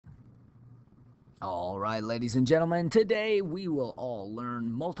All right, ladies and gentlemen, today we will all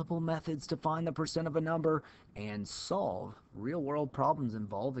learn multiple methods to find the percent of a number and solve real-world problems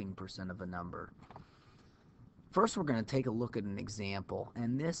involving percent of a number. First, we're going to take a look at an example,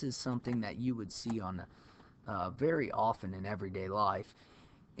 and this is something that you would see on very often in everyday life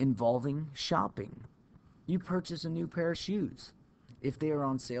involving shopping. You purchase a new pair of shoes. If they are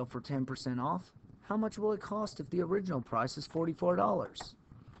on sale for 10% off, how much will it cost if the original price is $44?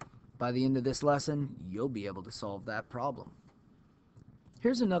 By the end of this lesson, you'll be able to solve that problem.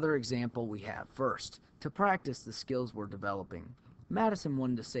 Here's another example we have. First, to practice the skills we're developing, Madison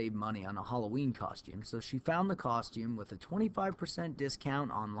wanted to save money on a Halloween costume, so she found the costume with a 25%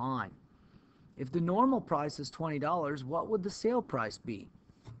 discount online. If the normal price is $20, what would the sale price be?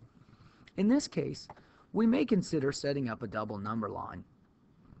 In this case, we may consider setting up a double number line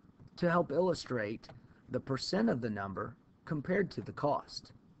to help illustrate the percent of the number compared to the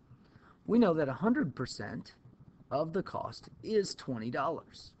cost. We know that 100% of the cost is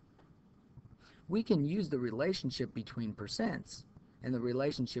 $20. We can use the relationship between percents and the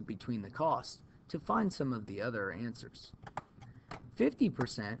relationship between the costs to find some of the other answers.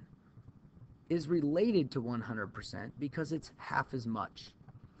 50% is related to 100% because it's half as much.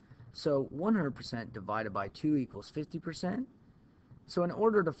 So 100% divided by 2 equals 50%. So in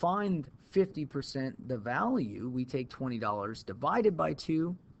order to find 50% the value, we take $20 divided by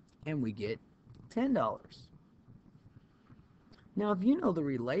 2 and we get $10. Now, if you know the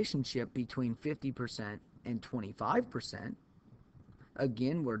relationship between 50% and 25%,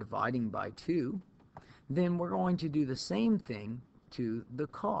 again, we're dividing by 2, then we're going to do the same thing to the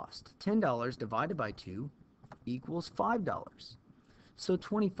cost. $10 divided by 2 equals $5. So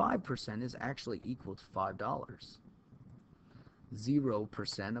 25% is actually equal to $5.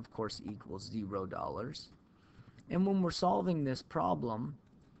 0%, of course, equals $0. And when we're solving this problem,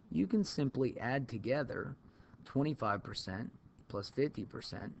 you can simply add together 25% plus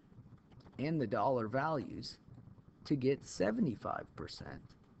 50% and the dollar values to get 75%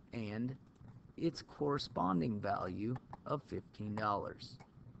 and its corresponding value of $15.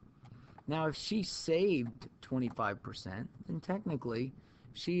 Now, if she saved 25%, then technically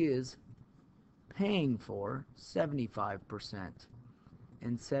she is paying for 75%,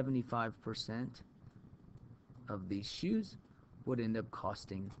 and 75% of these shoes would end up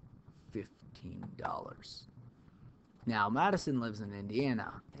costing $15. Now, Madison lives in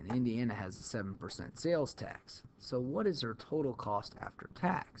Indiana, and Indiana has a 7% sales tax. So what is her total cost after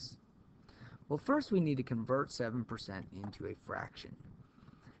tax? Well, first we need to convert 7% into a fraction.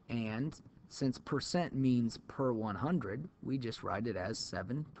 And since percent means per 100, we just write it as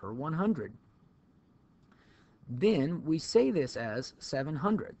 7 per 100. Then we say this as 7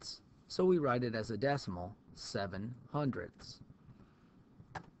 hundredths. So we write it as a decimal, 7 hundredths.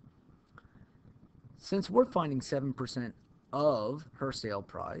 Since we're finding 7% of her sale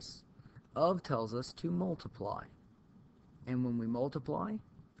price, of tells us to multiply. And when we multiply,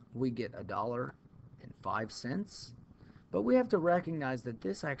 we get $1.05. But we have to recognize that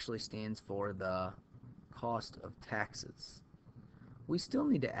this actually stands for the cost of taxes. We still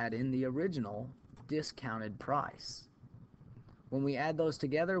need to add in the original discounted price. When we add those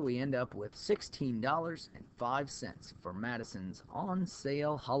together, we end up with $16.05 for Madison's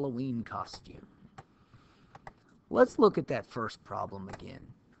on-sale Halloween costume. Let's look at that first problem again.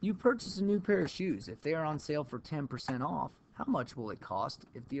 You purchase a new pair of shoes. If they are on sale for 10% off, how much will it cost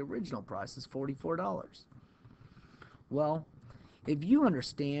if the original price is $44? Well, if you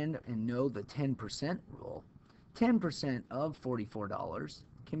understand and know the 10% rule, 10% of $44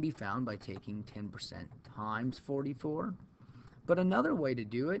 can be found by taking 10% times 44. But another way to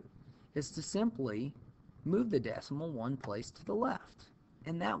do it is to simply move the decimal one place to the left,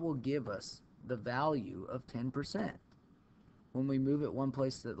 and that will give us the value of 10%. When we move it one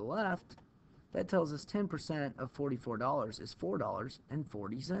place to the left, that tells us 10% of $44 is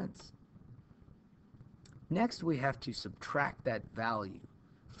 $4.40. Next, we have to subtract that value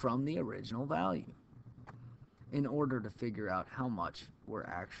from the original value in order to figure out how much we're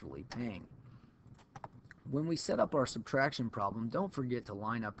actually paying. When we set up our subtraction problem, don't forget to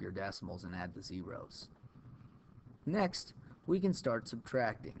line up your decimals and add the zeros. Next, we can start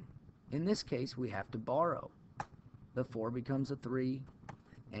subtracting. In this case, we have to borrow. The 4 becomes a 3,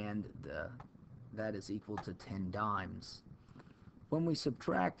 and that is equal to 10 dimes. When we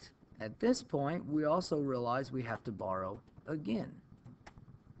subtract at this point, we also realize we have to borrow again.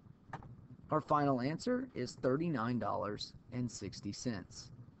 Our final answer is $39.60.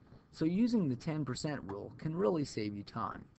 So using the 10% rule can really save you time.